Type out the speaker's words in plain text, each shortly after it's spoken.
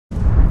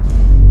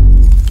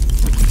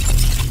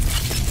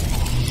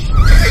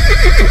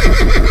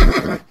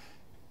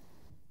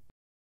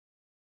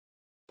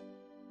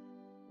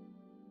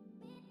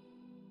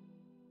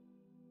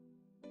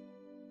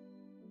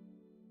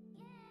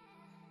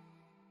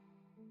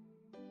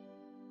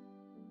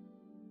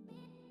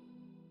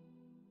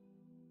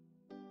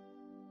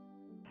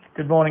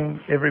Good morning,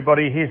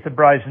 everybody. Here's the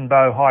Brazen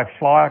Beau High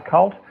Flyer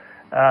colt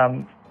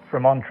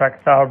from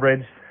Ontrack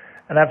Thoroughbreds.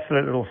 An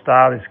absolute little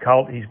star, this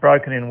colt. He's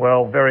broken in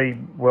well, very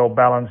well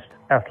balanced,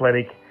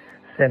 athletic,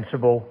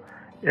 sensible,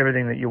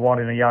 everything that you want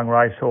in a young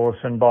racehorse,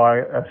 and by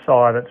a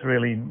sire that's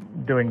really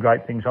doing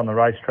great things on the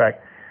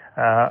racetrack.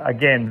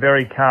 Again,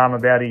 very calm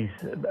about his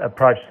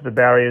approach to the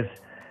barriers,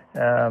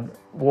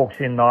 walks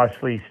in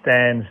nicely,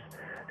 stands,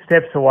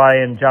 steps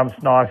away and jumps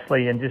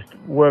nicely, and just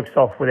works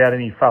off without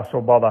any fuss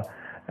or bother.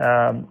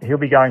 He'll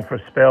be going for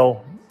a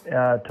spell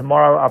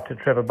tomorrow up to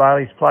Trevor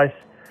Bailey's place,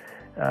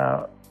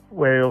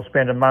 where he'll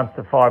spend a month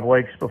to 5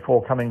 weeks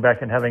before coming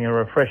back and having a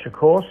refresher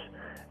course,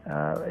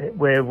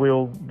 where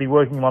we'll be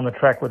working him on the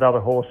track with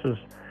other horses,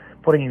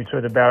 putting him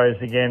through the barriers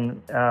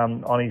again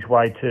on his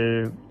way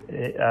to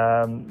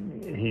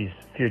his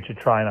future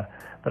trainer.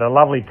 But a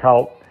lovely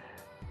colt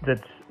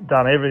that's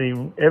done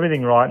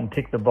everything right and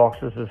ticked the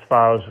boxes as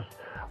far as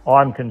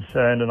I'm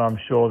concerned, and I'm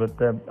sure that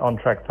the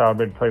on-track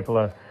thoroughbred people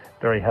are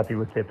very happy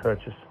with their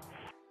purchase.